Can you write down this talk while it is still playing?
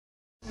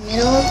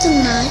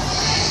tonight,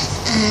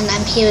 and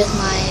I'm here with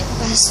my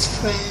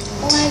best friend.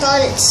 Oh my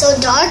god, it's so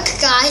dark,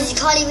 guys. You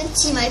can't even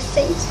see my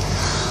face.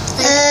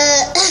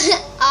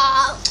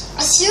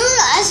 As soon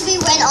as we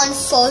went on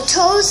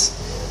photos,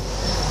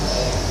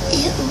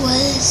 it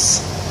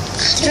was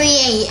 3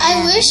 a.m.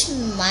 I wish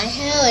my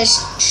hair was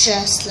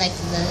just like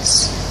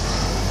this.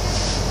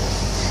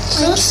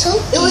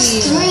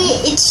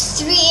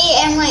 It's 3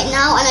 a.m. right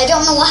now, and I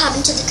don't know what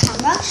happened to the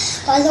camera.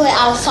 By the way,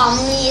 our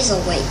family is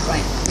awake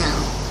right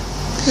now.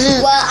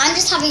 Well, I'm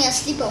just having a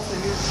sleepover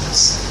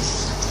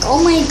now.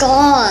 Oh my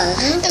god.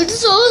 I'm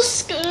so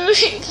scared.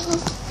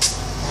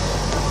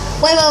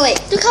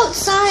 Wait. Look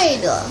outside.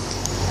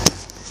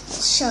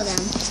 Let's show them.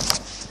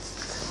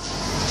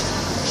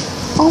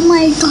 Oh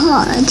my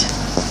god.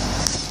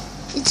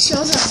 It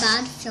shows a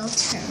bad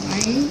filter,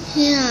 right?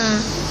 Yeah.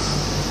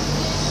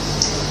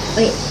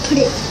 Wait, put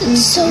it in.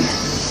 So,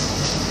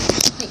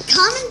 wait,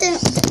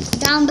 comment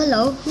down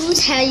below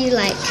whose hair you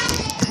like.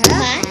 Her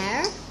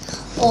hair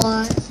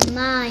or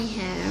my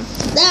hair.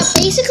 they're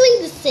basically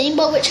the same,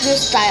 but with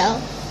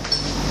hairstyle.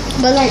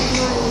 But like,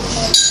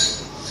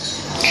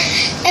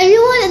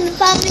 Everyone in the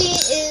family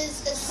is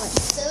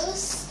so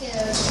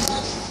scared.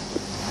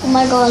 oh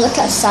my god, look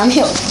at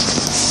Samuel.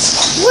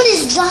 What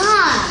is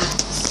that?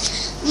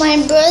 My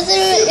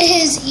brother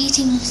is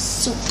eating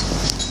soup.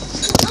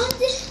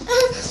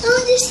 I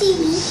want to see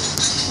me.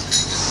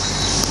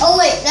 Oh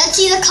wait, let's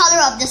see the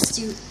color of the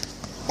soup.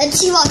 Let's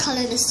see what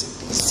color the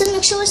soup is. So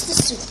make sure it's the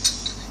soup.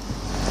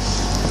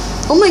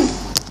 Oh my,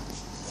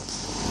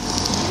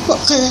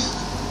 What color?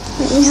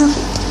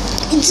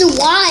 it's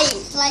white.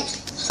 Like,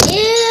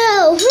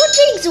 Ew, who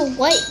drinks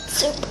white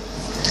soup?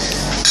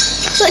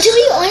 But to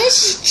be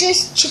honest, it's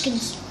just chicken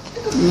soup.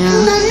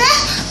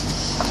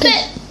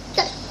 But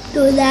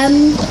to them.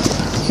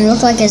 You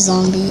look like a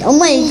zombie. Oh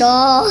my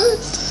god.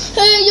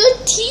 your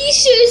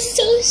t-shirt is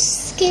so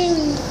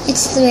scary.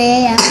 It's 3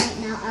 a.m. right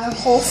now. Our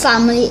whole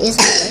family is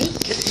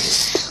awake.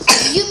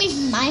 You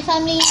mean my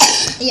family?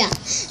 Yeah.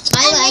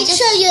 And make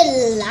sure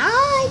you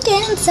like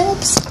and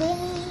subscribe.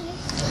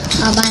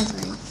 Oh, by the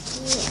way,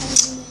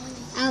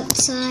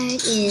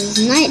 outside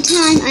is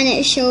nighttime and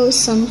it shows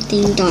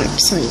something dark.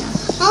 So yeah.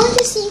 I want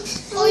to see.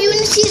 Oh, you want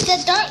to see the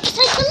dark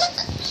side?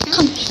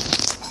 Come.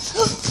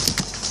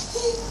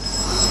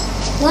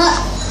 What?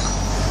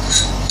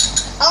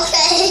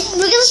 Okay.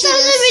 We're gonna start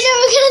the video.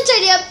 We're gonna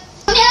turn it up.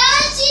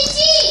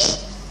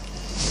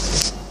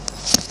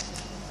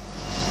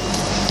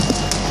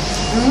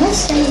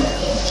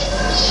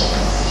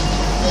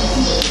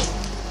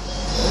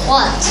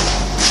 What?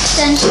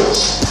 Then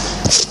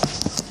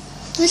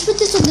let's put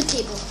this on the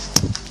table.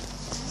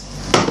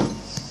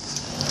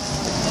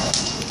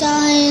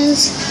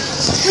 Guys,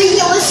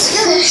 Wait, I was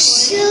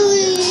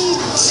officially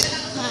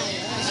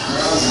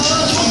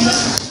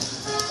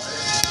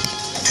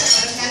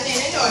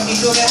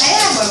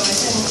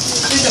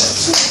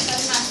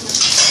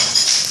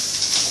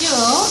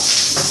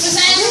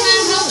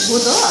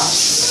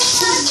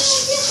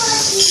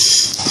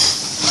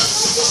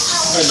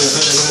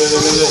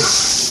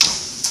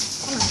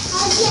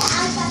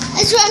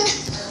let's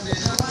run.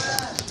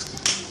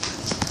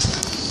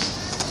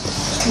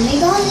 Can we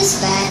go on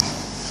this bed?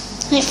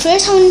 Wait,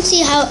 first I want to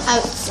see how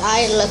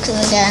outside looks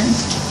again.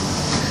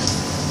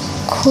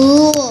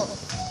 Cool.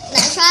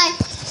 Let's try.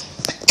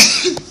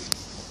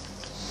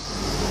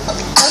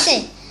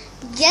 Okay.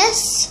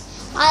 Guess.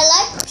 I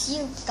like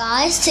you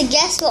guys to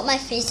guess what my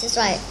face is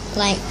like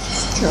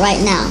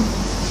right now.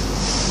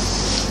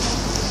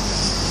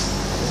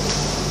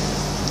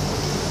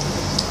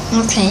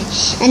 Okay.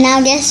 And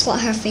now guess what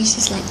her face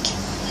is like.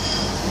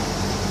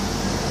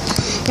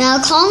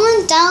 Now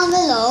comment down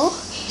below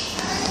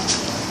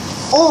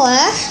or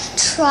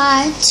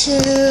try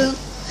to.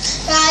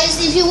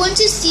 Guys, if you want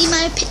to see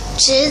my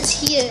pictures,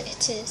 here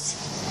it is.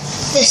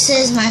 This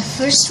is my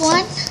first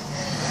one,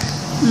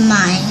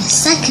 my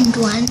second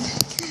one,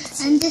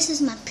 and this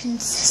is my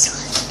princess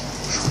one.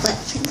 What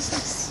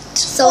princess?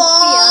 Sophia.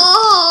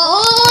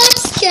 Oh, I'm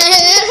scared.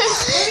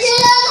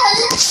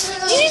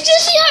 Did you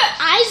just see her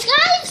eyes,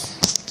 guys?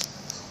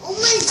 Oh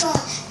my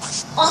god.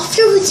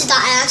 After we did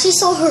that, I actually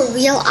saw her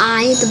real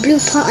eye. The blue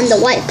part and the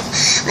white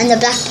and the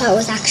black part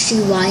was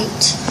actually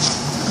white.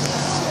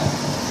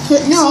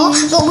 No,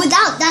 but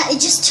without that, it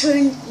just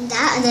turned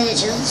that and then it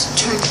just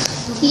turned.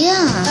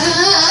 Yeah.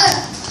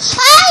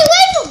 Hey,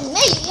 wait a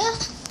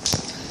minute.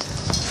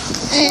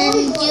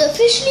 And you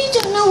officially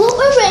don't know what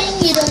we're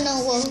wearing. You don't know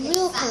what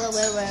real color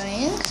we're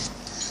wearing.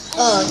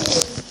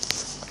 Okay.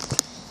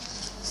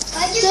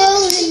 So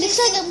it looks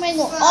like I'm wearing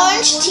an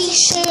orange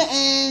t-shirt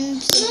and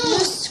a blue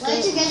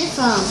Where'd you skirt. get it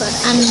from? But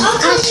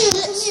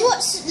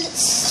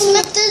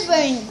Samantha's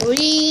wearing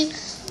green.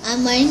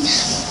 I'm wearing.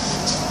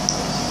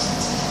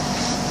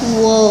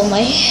 Whoa,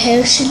 my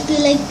hair should be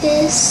like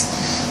this.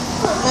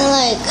 I'm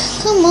like,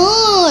 come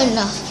on.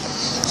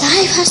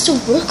 Life has to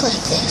work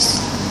like this.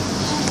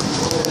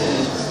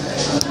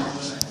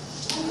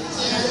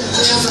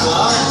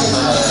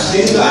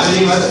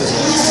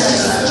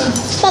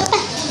 Papa.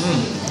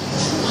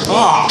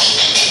 Ah.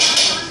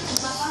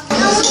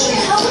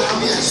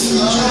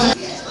 Guys,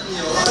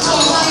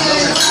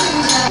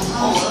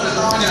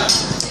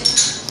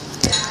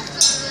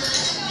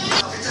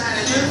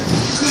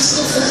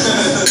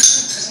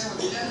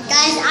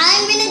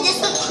 I'm gonna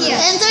disappear.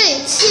 And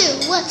 3,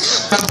 2, 1.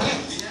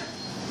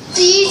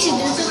 She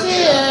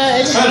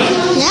disappeared.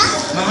 Yeah?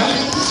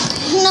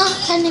 No,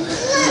 can you?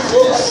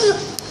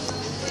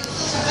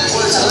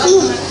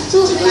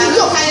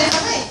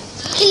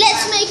 Okay,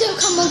 let's make her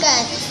come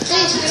again. 3,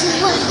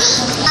 2, 1.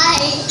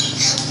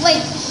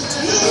 Wait.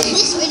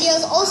 This video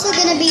is also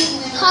gonna be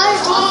part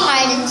of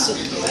hide and seek.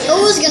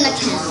 Who's gonna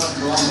count?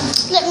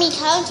 Let me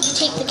count. You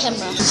take the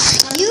camera.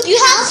 You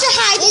have to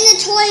hide in the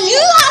toilet. You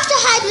have to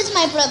hide with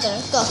my brother.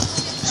 Go.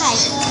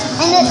 Hide.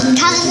 And then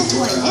count in the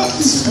toilet.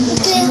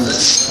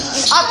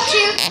 Up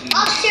to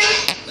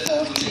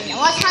 14.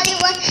 Now watch how you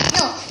work.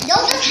 No,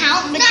 don't just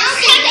count. But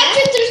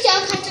just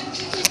count up to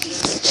 3.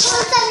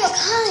 Close down your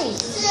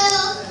kite.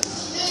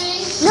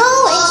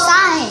 No,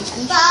 inside.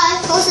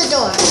 5. Close the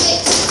door. 6,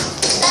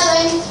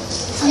 7,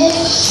 8.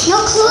 No,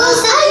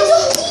 close that. I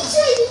don't need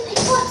to. I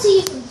can't see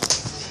you.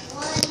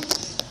 1, 2,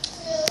 3,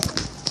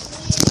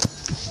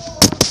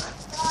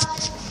 4,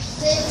 5,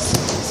 6,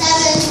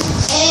 7,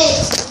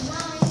 8.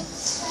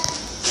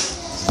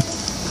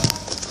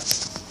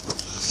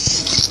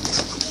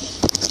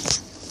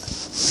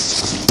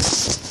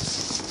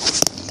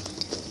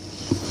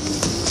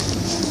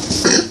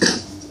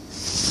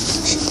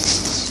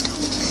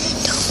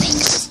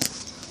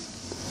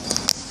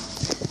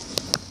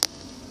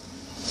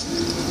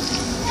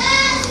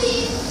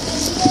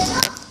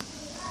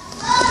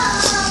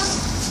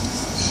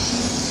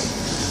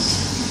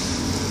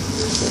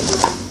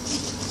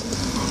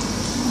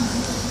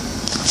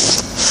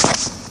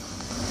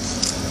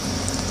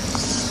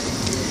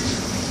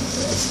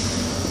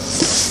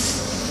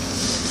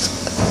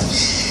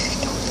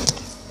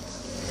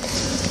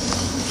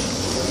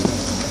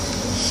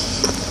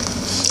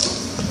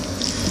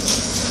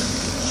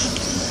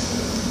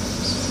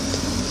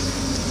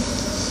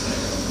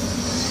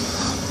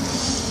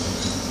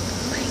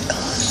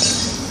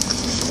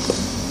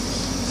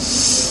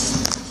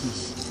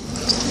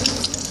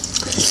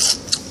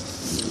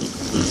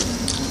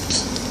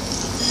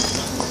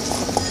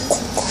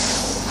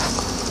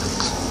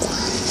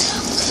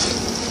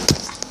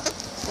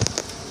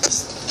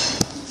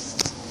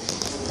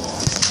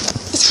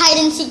 Hide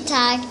and seek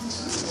tag.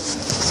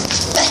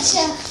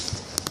 Gotcha.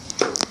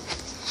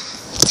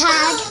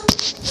 Tag.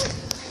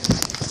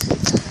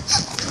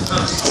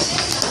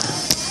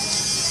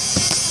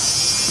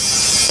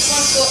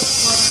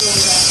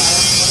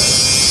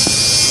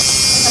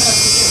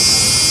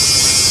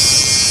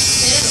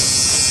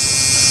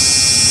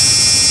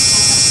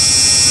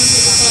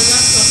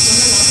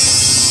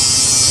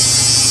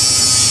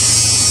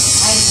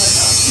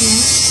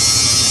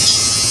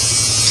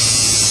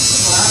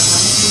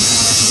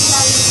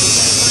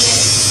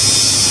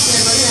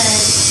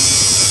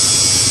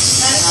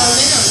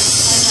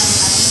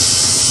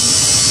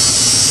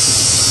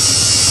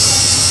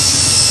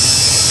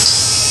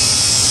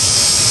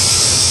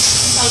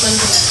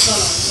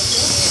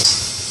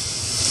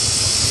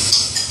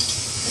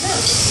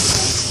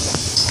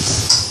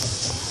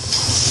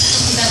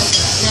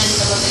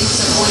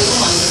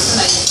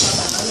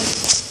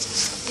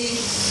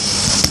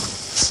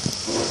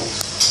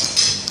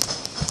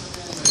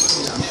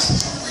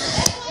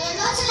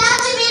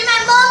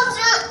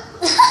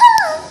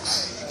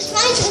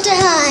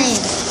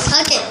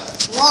 Okay,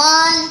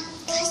 1.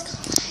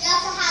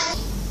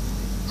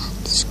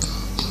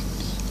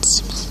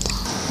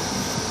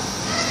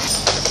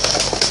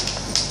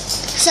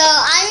 So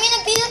I'm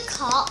gonna be the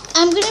cop.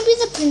 I'm gonna be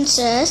the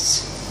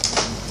princess.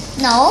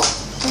 No,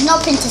 there's no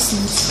princess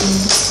in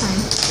this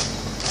time.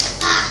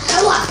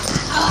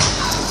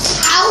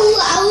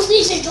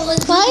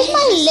 Why is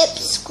my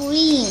lips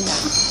green?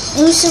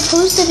 It was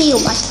supposed to be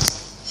white.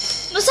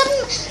 But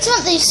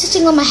something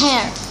sitting on my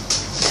hair.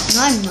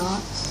 No, I'm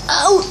not.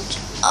 Ouch!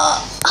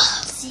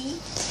 See?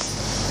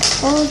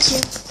 Told you.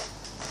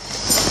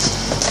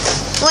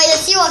 Wait,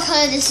 let's see what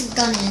color this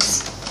gun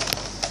is.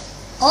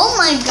 Oh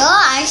my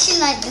god, I actually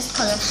like this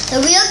color.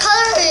 The real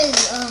color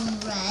is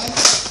red.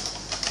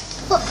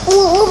 What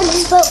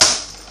is that?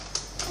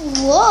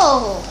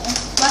 Whoa!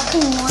 Black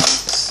and white.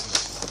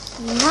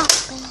 Not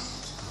bad.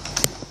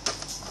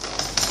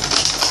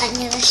 I'm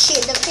gonna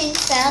shoot the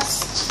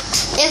princess.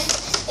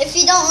 If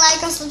you don't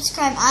like or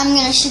subscribe, I'm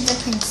gonna shoot the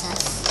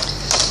princess.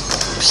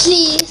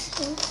 Please.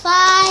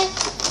 5,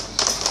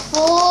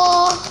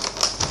 4,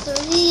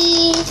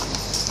 3,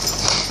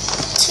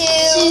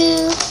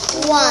 2,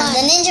 1.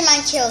 The ninja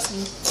man kills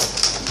me.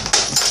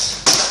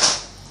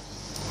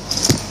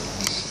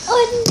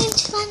 Oh,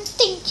 Ninja Man,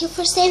 thank you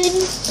for saving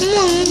me.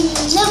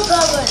 No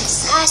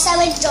problems. I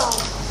saved a dog.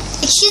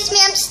 Excuse me,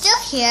 I'm still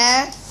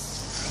here.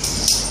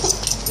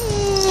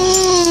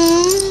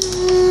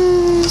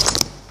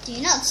 Do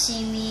you not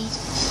see me?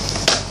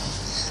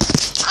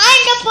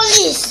 I'm the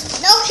police.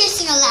 No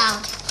kissing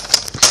allowed.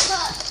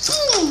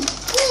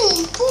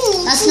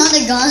 That's not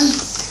a gun.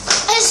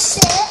 I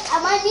said,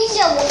 I'm a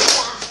ninja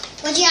warrior.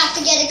 But you have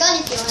to get a gun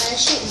if you want to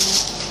shoot me.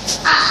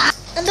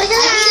 Oh my god!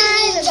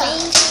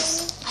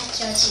 I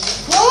killed you.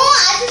 No,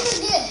 I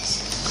didn't do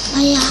it. Oh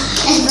yeah.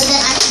 But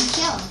then I can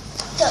kill.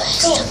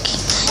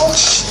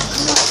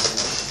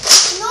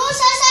 No,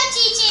 Sasa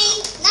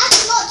cheating.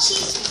 That's not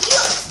cheating. You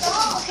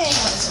stop. Okay.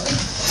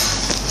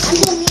 I'm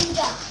the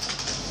ninja.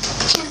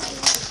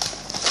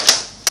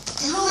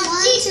 I don't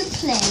want to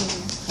play.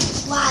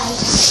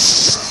 Why?